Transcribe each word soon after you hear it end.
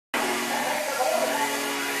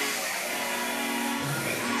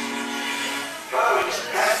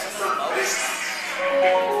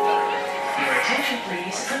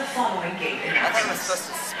following gate I thought I was announcements. supposed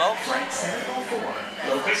to smoke. Flight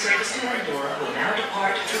 704, local service to Endor will now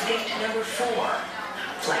depart through gate number 4.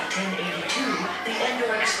 Flight 1082, the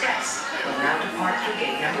Endor Express, will now depart through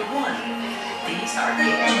gate number 1. These are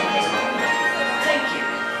gate changes only. Thank you.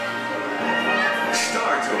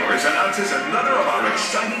 Star Tours announces another of our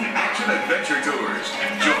exciting action-adventure tours.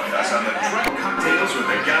 Join us on the Trek Cocktails with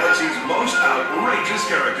the galaxy's most outrageous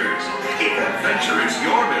characters. If adventure is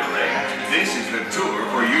your middle name, this is the tour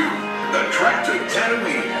for you. The Trek to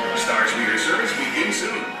Tatooine. Stars meter service begins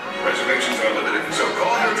soon. Reservations are limited, so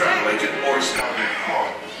call your travel agent or stop.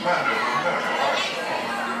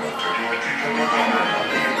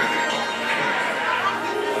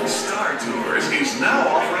 Star Tours is now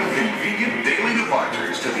offering convenient daily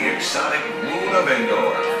departures to the exotic moon of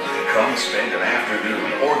Endor. Come spend an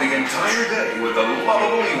afternoon or the entire day with the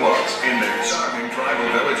lovable Ewoks in their charming tribal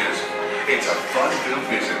villages. It's a fun-filled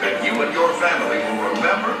visit that you and your family will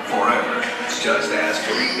remember forever. Just ask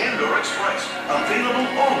for the Endor Express, available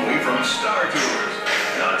only from Star Tours.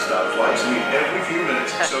 Non-stop flights leave every few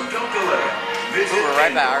minutes, so don't delay. Visit Ooh, we're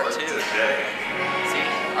right by Endor R2. today. See,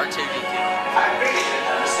 R2D2. I really didn't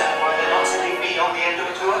understand why they're not sending me on the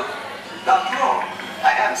Endor tour. After all,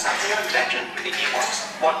 I have something of a legend with the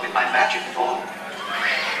Ewoks, what with my magic form.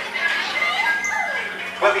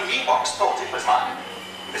 Well, the Ewoks thought it was mine.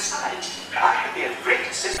 Besides, I could be a great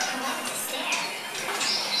assistant.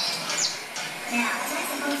 Now, was I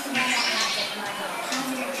supposed to make that magic mark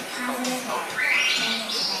positive, positive, or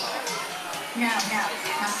negative? No, no.